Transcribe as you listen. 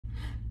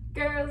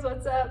Girls,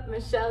 what's up?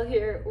 Michelle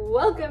here.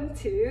 Welcome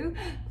to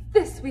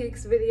this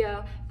week's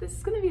video. This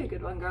is gonna be a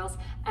good one, girls,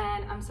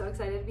 and I'm so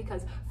excited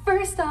because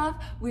first off,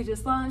 we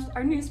just launched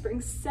our new spring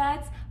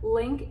sets.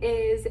 Link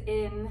is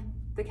in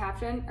the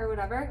caption or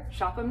whatever.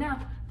 Shop them now.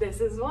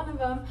 This is one of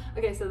them.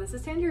 Okay, so this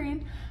is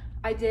Tangerine.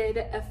 I did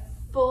a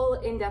full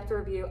in-depth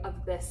review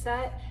of this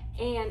set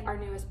and our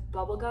newest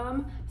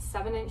bubblegum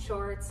 7-inch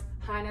shorts,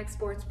 high neck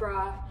sports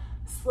bra,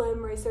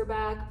 slim racer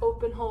back,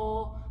 open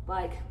hole,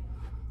 like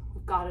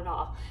we've got it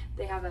all.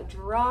 They have a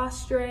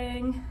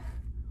drawstring,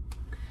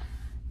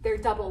 they're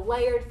double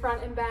layered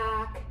front and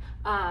back,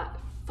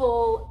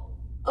 full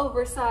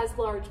oversized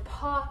large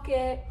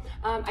pocket.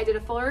 I did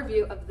a full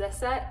review of this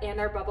set and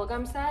our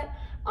bubblegum set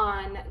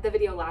on the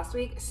video last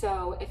week,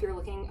 so if you're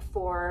looking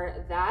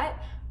for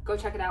that, go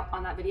check it out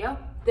on that video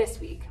this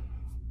week.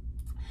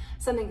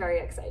 Something very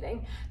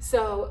exciting.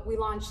 So we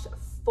launched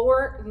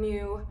 4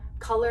 new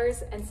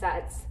colors and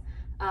sets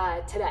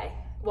today.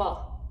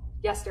 Well,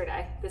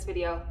 yesterday. This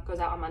video goes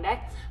out on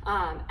Monday.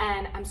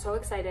 And I'm so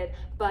excited,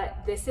 but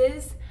this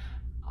is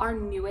our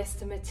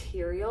newest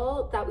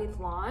material that we've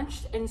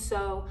launched. And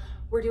so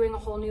we're doing a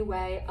whole new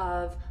way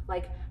of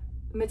like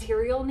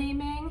material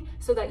naming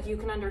so that you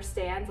can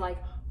understand like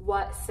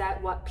what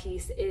set, what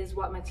piece is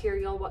what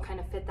material, what kind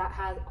of fit that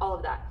has, all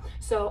of that.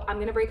 So I'm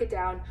gonna break it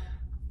down,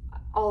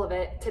 all of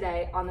it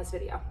today on this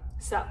video.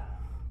 So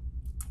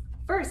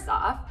first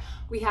off,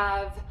 we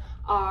have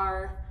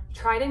our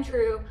tried and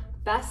true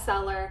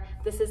bestseller.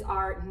 This is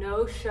our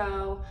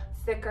no-show,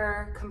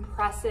 thicker,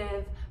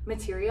 compressive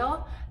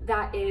material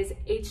that is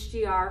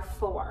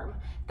HGR-form.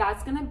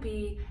 That's gonna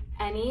be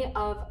any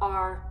of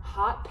our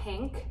hot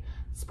pink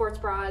sports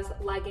bras,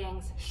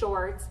 leggings,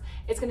 shorts.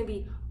 It's gonna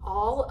be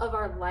all of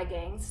our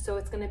leggings. So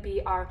it's gonna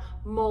be our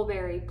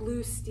mulberry,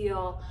 blue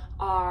steel,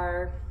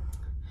 our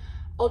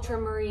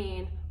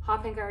ultramarine,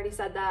 hot pink, I already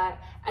said that,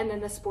 and then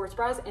the sports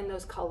bras in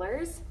those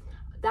colors.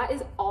 That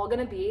is all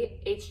gonna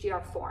be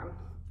HGR-form.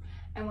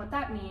 And what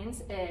that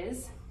means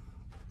is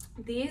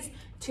these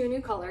 2 new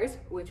colors,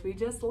 which we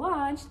just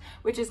launched,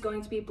 which is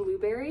going to be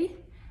blueberry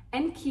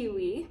and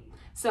kiwi.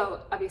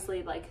 So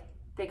obviously like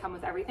they come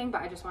with everything,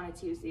 but I just wanted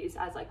to use these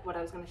as like what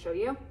I was gonna show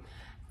you.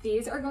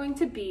 These are going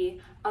to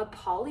be a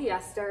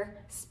polyester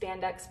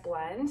spandex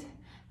blend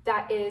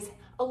that is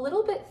a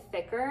little bit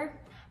thicker,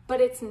 but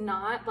it's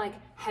not like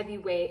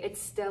heavyweight.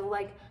 It's still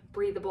like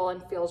breathable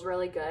and feels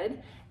really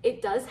good.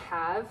 It does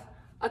have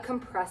a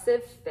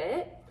compressive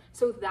fit.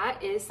 So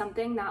that is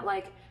something that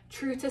like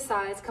true to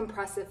size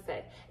compressive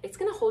fit. It's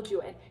gonna hold you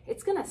in.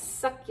 It's gonna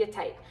suck you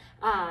tight,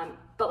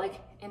 but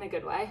like in a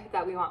good way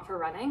that we want for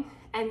running.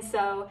 And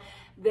so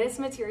this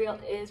material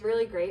is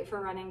really great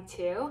for running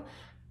too,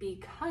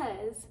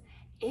 because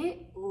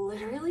it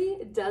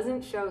literally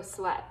doesn't show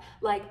sweat.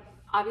 Like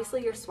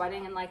obviously you're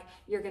sweating and like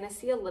you're gonna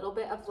see a little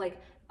bit of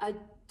like a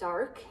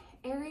dark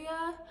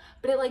area,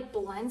 but it like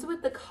blends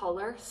with the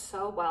color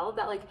so well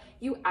that like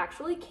you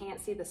actually can't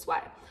see the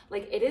sweat.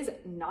 Like it is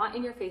not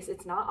in your face,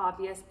 it's not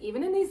obvious.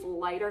 Even in these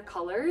lighter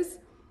colors,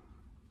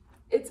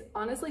 it's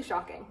honestly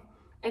shocking.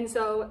 And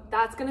so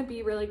that's gonna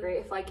be really great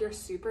if like you're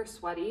super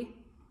sweaty,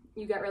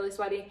 you get really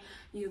sweaty,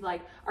 you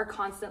like are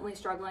constantly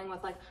struggling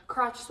with like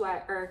crotch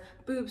sweat or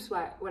boob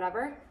sweat,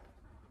 whatever.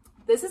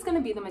 This is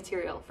gonna be the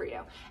material for you.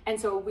 And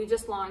so we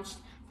just launched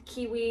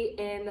kiwi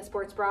in the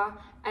sports bra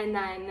and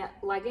then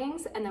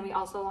leggings, and then we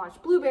also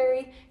launched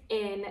blueberry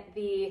in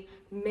the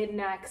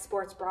mid-neck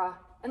sports bra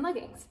and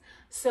leggings.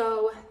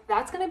 So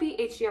that's gonna be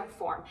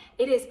HGR-form.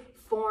 It is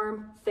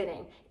form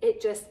fitting.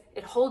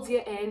 It holds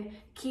you in,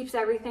 keeps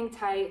everything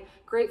tight,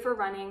 great for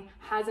running,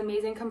 has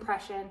amazing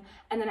compression,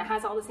 and then it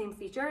has all the same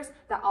features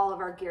that all of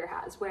our gear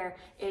has, where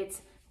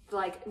it's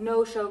like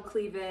no show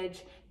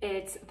cleavage,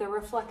 it's the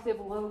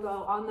reflective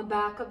logo on the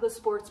back of the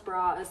sports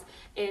bras,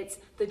 it's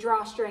the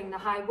drawstring, the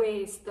high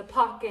waist, the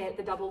pocket,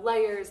 the double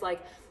layers,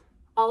 like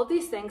all of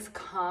these things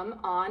come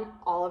on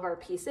all of our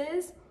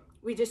pieces.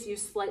 We just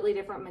use slightly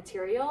different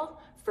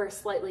material for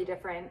slightly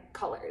different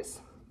colors.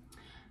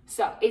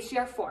 So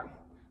HGR-form,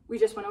 we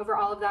just went over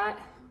all of that.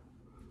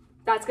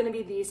 That's gonna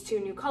be these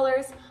 2 new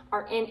colors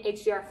are in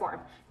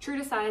HGR-form. True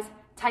to size,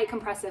 tight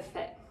compressive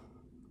fit,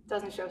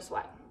 doesn't show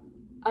sweat.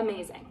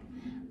 Amazing.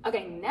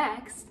 Okay,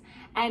 next,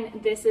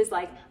 and this is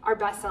like our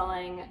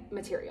best-selling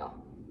material.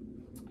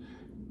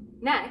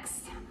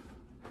 Next,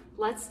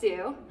 let's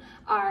do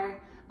our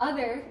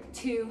other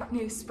 2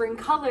 new spring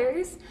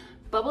colors,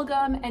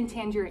 bubblegum and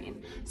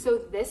tangerine. So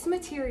this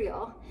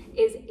material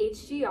is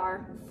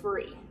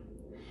HGR-free.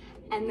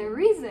 And the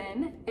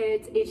reason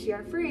it's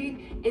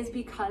HGR-free is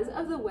because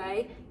of the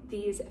way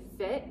these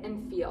fit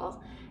and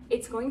feel.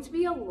 It's going to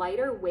be a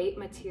lighter weight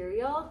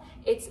material.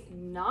 It's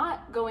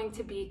not going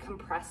to be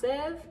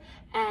compressive,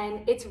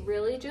 and it's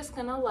really just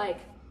gonna like,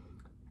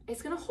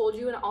 it's gonna hold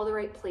you in all the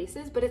right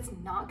places, but it's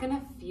not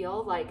gonna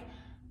feel like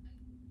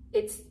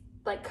it's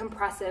like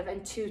compressive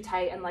and too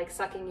tight and like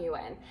sucking you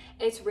in.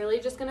 It's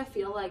really just gonna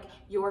feel like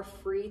you're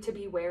free to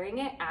be wearing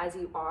it as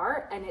you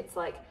are, and it's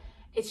like,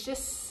 it's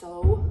just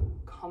so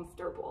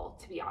comfortable,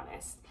 to be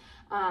honest.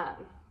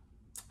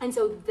 And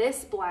so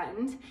this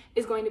blend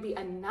is going to be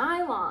a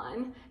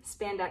nylon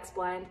spandex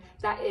blend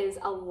that is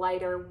a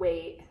lighter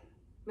weight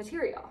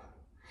material.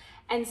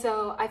 And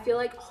so I feel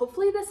like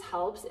hopefully this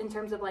helps in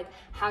terms of like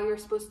how you're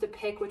supposed to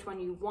pick which one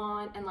you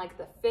want and like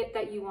the fit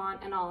that you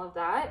want and all of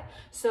that.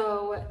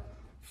 So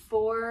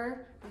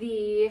for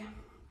the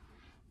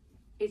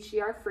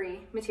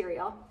HGR-free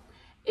material,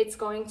 it's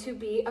going to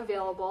be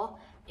available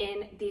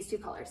in these two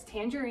colors,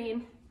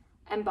 Tangerine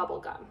and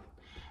Bubblegum.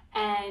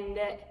 And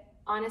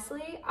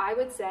honestly, I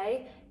would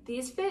say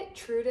these fit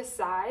true to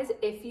size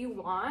if you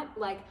want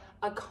like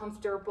a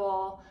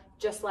comfortable,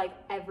 just like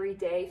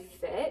everyday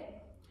fit.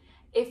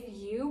 If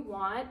you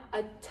want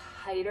a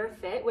tighter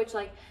fit, which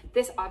like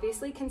this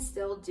obviously can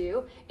still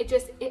do,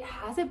 it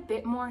has a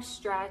bit more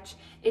stretch.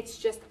 It's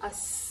just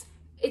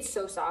it's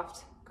so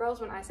soft.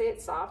 Girls, when I say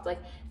it's soft, like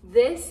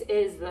this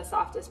is the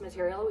softest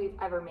material we've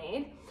ever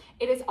made.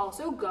 It is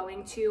also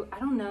going to, I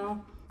don't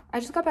know, I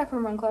just got back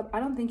from Run Club. I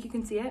don't think you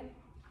can see it.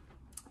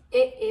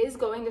 It is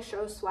going to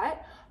show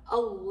sweat a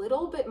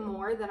little bit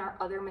more than our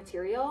other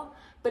material,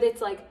 but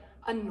it's like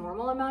a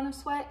normal amount of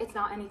sweat. It's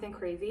not anything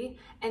crazy.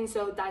 And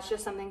so that's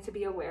just something to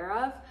be aware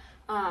of.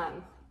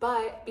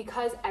 But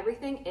because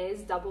everything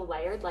is double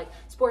layered, like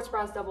sports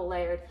bra is double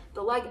layered,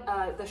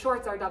 the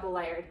shorts are double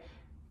layered,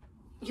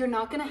 you're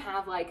not gonna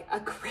have like a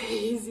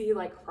crazy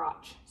like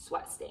crotch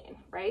sweat stain,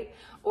 right?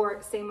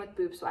 Or same with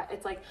boob sweat.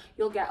 It's like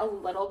you'll get a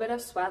little bit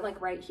of sweat like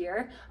right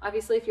here.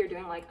 Obviously, if you're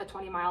doing like a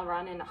 20-mile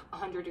run in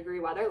 100-degree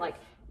weather, like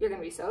you're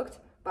gonna be soaked,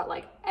 but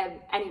like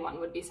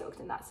anyone would be soaked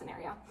in that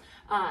scenario.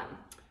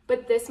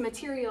 But this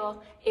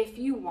material, if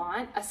you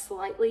want a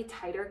slightly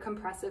tighter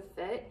compressive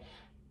fit,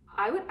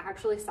 I would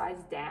actually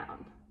size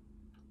down.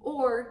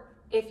 Or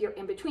if you're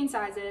in between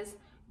sizes,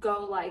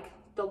 go like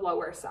the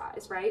lower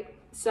size, right?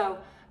 So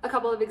a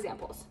couple of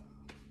examples.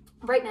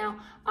 Right now,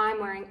 I'm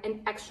wearing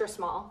an extra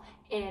small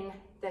in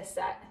this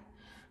set.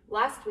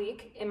 Last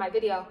week in my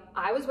video,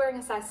 I was wearing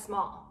a size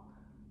small.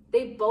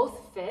 They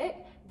both fit.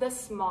 The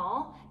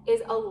small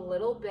is a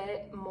little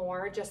bit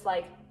more just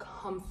like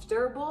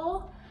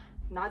comfortable.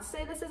 Not to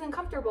say this isn't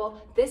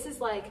comfortable. This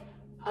is like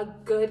a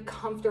good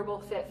comfortable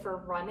fit for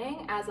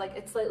running, as like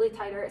it's slightly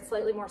tighter, it's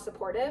slightly more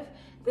supportive.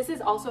 This is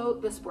also,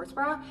 the sports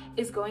bra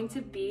is going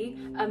to be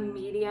a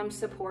medium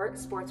support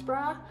sports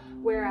bra,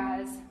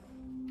 whereas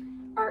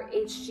our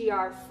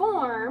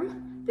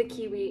HGR-form, the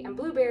kiwi and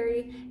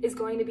blueberry, is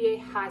going to be a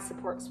high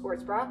support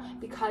sports bra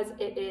because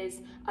it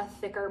is a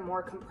thicker,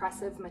 more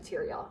compressive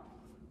material.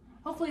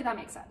 Hopefully that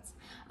makes sense.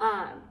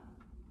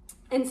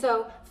 And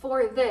so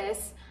for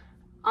this,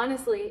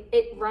 honestly,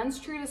 it runs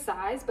true to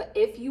size, but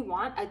if you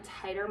want a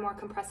tighter, more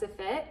compressive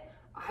fit,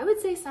 I would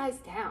say size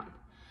down.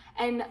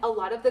 And a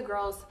lot of the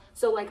girls,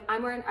 so like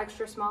I'm wearing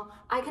extra small,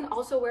 I can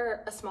also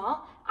wear a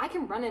small, I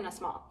can run in a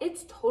small.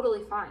 It's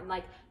totally fine.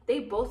 Like they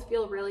both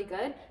feel really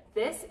good.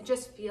 This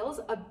just feels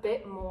a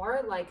bit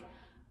more like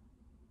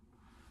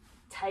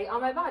tight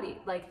on my body,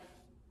 like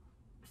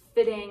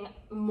fitting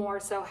more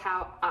so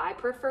how I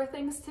prefer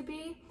things to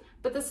be.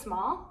 But the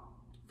small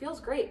feels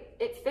great.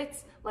 It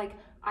fits, like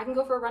I can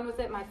go for a run with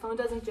it. My phone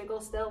doesn't jiggle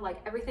still,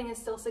 like everything is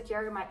still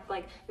secure.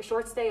 Like the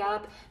shorts stay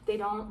up, they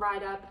don't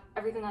ride up,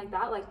 everything like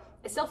that. Like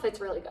it still fits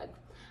really good.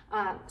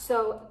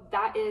 So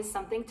that is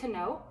something to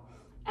note.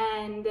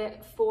 And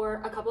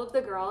for a couple of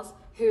the girls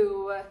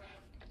who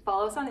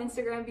follow us on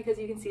Instagram, because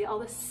you can see all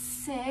the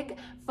sick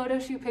photo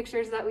shoot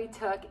pictures that we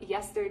took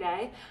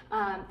yesterday,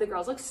 the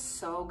girls look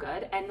so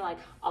good. And like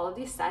all of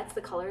these sets,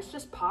 the colors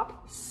just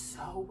pop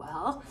so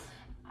well.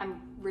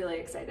 I'm really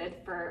excited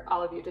for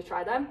all of you to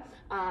try them.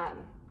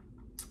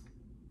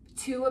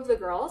 Two of the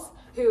girls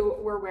who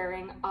were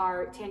wearing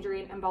our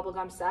Tangerine and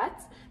Bubblegum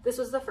sets, this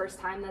was the first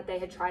time that they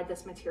had tried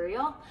this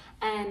material.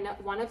 And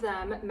one of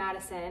them,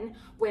 Madison,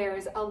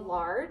 wears a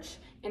large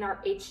in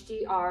our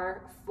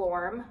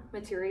HGR-form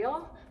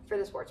material for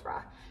the sports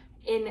bra.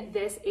 In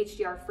this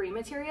HGR-free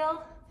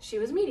material, she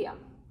was medium.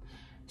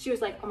 She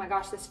was like, oh my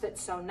gosh, this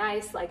fits so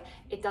nice. Like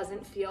it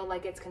doesn't feel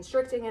like it's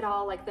constricting at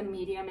all. Like the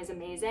medium is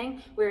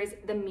amazing. Whereas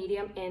the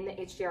medium in the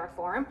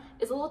HGR-form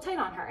is a little tight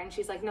on her. And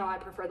she's like, no, I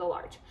prefer the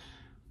large.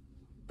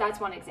 That's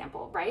one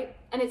example, right?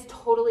 And it's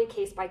totally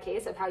case by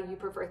case of how you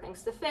prefer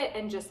things to fit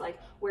and just like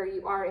where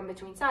you are in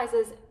between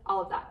sizes,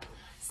 all of that.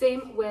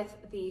 Same with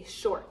the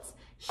shorts.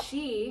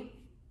 She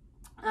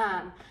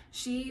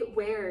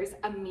wears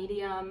a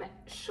medium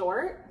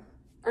short,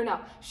 or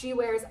no, she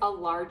wears a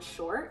large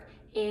short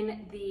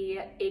in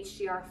the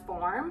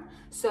HGR-form.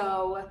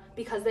 So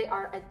because they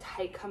are a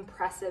tight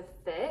compressive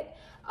fit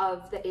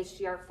of the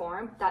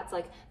HGR-form, that's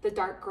like the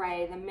dark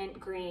gray, the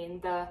mint green,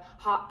 the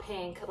hot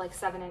pink, like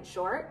 7-inch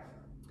short.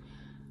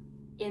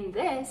 In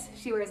this,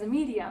 she wears a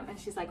medium and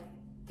she's like,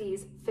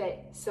 these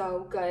fit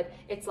so good.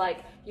 It's like,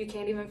 you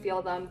can't even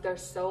feel them. They're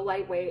so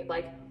lightweight,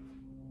 like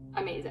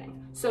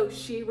amazing. So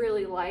she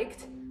really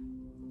liked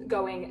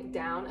going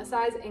down a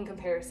size in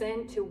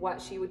comparison to what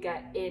she would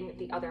get in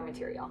the other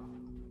material.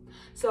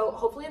 So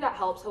hopefully that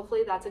helps.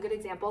 Hopefully that's a good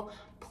example.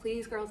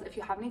 Please, girls, if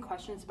you have any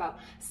questions about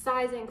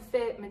sizing,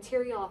 fit,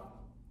 material,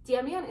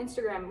 DM me on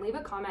Instagram, leave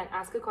a comment,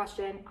 ask a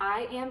question.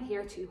 I am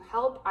here to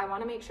help. I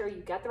want to make sure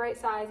you get the right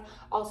size.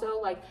 Also,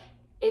 like,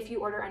 if you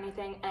order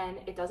anything and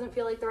it doesn't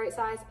feel like the right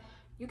size,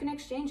 you can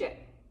exchange it.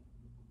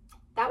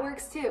 That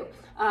works too.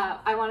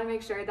 I want to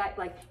make sure that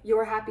like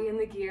you're happy in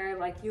the gear,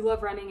 like you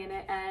love running in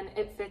it and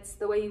it fits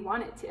the way you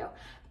want it to.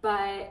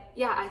 But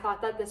yeah, I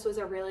thought that this was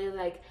a really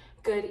like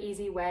good,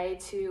 easy way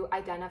to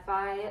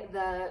identify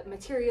the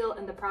material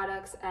and the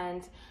products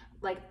and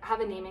like have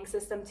a naming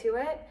system to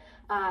it.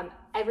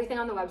 Everything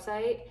on the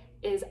website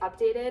is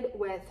updated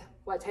with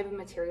what type of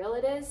material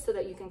it is so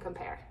that you can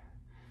compare.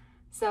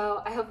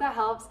 So I hope that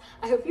helps.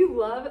 I hope you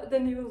love the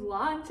new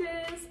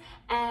launches.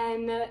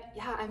 And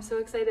yeah, I'm so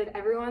excited.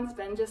 Everyone's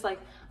been just like,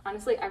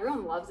 honestly,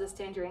 everyone loves this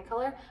tangerine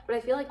color, but I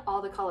feel like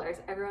all the colors,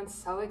 everyone's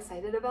so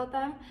excited about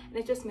them. And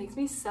it just makes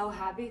me so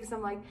happy because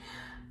I'm like,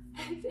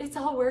 it's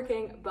all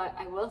working. But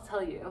I will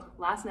tell you,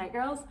 last night,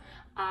 girls,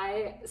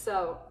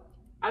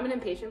 I'm an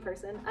impatient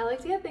person. I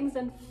like to get things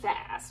done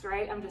fast,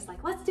 right? I'm just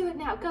like, let's do it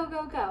now, go,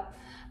 go, go.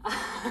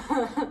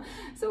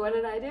 So what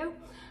did I do?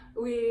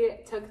 We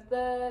took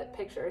the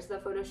pictures, the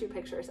photo shoot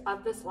pictures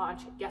of this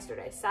launch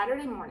yesterday,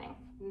 Saturday morning,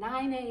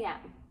 9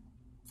 a.m.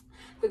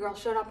 The girls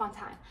showed up on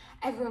time.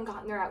 Everyone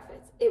got in their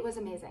outfits. It was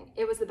amazing.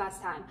 It was the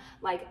best time.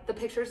 Like, the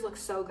pictures look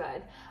so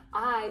good.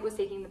 I was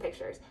taking the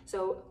pictures.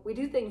 So we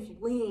do things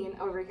lean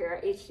over here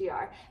at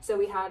HGR. So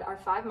we had our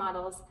 5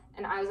 models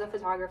and I was a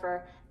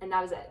photographer and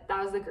that was it.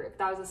 That was the group.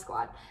 That was the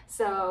squad.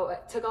 So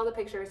took all the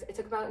pictures. It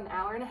took about an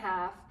hour and a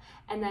half.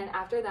 And then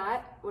after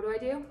that, what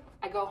do?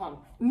 I go home,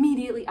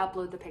 immediately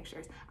upload the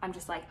pictures. I'm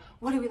just like,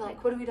 what do we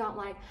like? What do we don't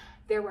like?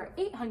 There were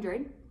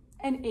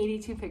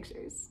 882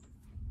 pictures.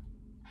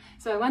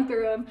 So I went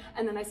through them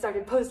and then I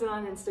started posting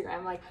on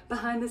Instagram, like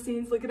behind the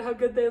scenes, look at how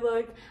good they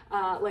look,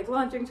 like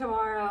launching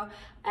tomorrow.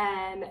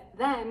 And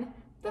then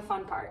the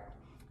fun part.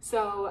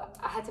 So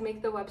I had to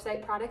make the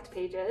website product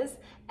pages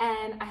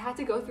and I had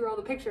to go through all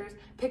the pictures,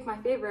 pick my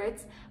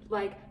favorites,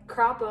 like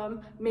crop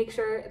them, make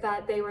sure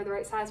that they were the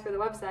right size for the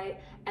website,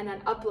 and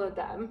then upload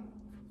them.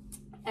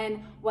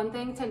 And one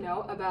thing to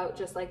note about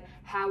just like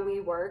how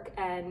we work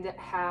and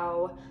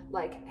how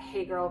like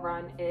Hey Girl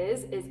Run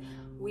is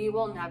we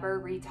will never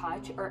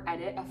retouch or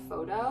edit a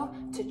photo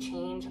to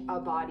change a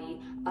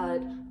body, a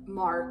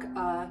mark,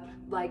 a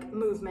like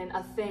movement,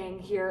 a thing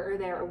here or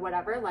there or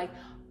whatever. Like,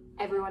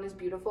 everyone is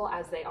beautiful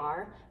as they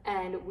are,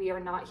 and we are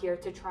not here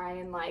to try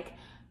and like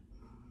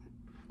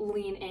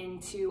lean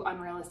into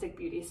unrealistic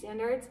beauty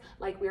standards.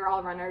 Like, we are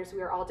all runners,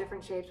 we are all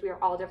different shapes, we are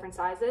all different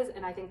sizes,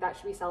 and I think that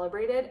should be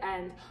celebrated.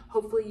 And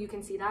hopefully you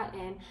can see that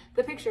in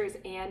the pictures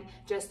and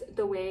just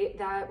the way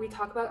that we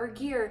talk about our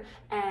gear,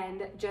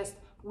 and just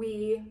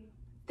we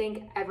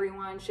think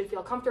everyone should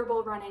feel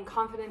comfortable running,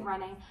 confident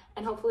running,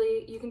 and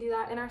hopefully you can do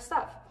that in our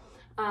stuff.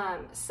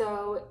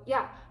 So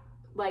yeah,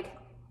 like,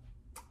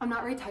 I'm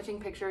not retouching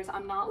pictures.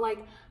 I'm not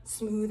like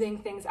smoothing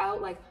things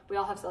out. Like, we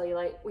all have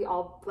cellulite. We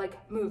all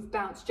like move,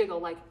 bounce, jiggle.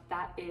 Like,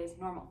 that is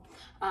normal.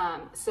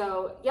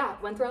 So yeah,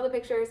 went through all the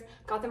pictures,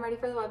 got them ready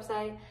for the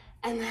website.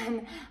 And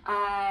then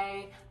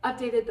I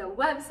updated the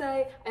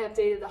website. I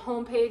updated the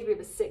homepage. We have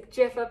a sick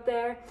GIF up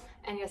there.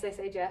 And yes, I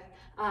say GIF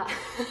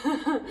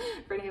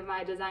for any of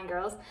my design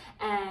girls.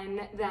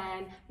 And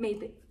then made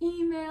the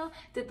email,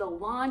 did the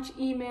launch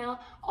email.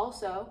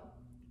 Also,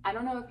 I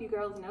don't know if you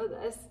girls know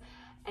this,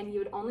 and you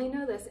would only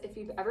know this if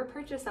you've ever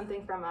purchased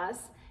something from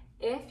us.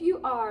 If you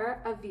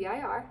are a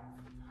VIR,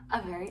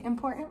 a very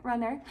important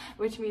runner,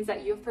 which means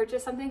that you've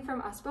purchased something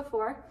from us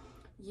before,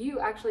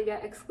 you actually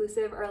get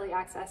exclusive early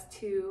access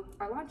to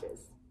our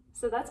launches.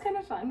 So that's kind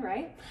of fun,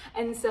 right?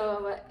 And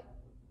so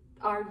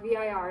our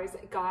VIRs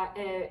got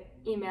an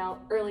email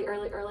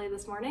early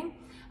this morning,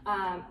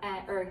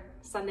 or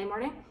Sunday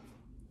morning.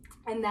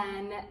 And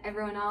then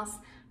everyone else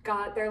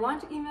got their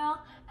launch email,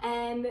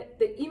 and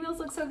the emails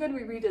look so good. We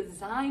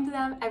redesigned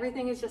them.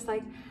 Everything is just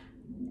like,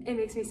 it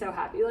makes me so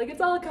happy. Like,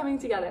 it's all coming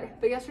together.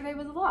 But yesterday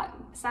was a lot.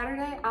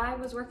 Saturday, I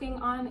was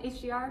working on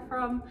HGR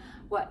from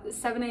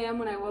 7 a.m.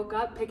 when I woke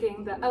up,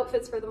 picking the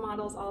outfits for the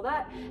models, all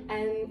that,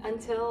 and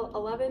until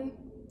 11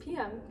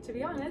 p.m. to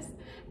be honest.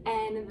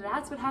 And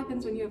that's what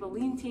happens when you have a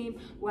lean team,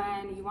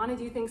 when you want to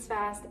do things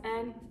fast,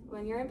 and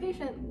when you're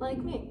impatient like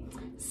me.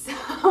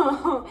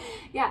 So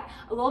yeah,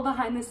 a little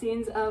behind the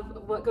scenes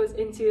of what goes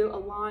into a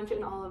launch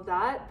and all of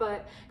that.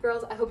 But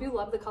girls, I hope you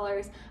love the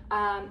colors.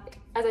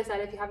 As I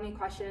said, if you have any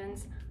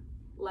questions,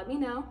 let me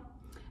know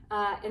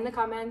in the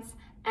comments.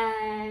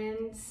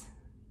 And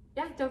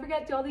yeah, don't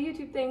forget, do all the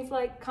YouTube things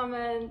like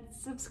comment,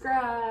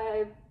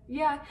 subscribe.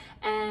 Yeah,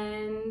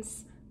 and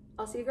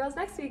I'll see you girls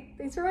next week.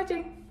 Thanks for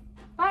watching.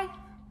 Bye.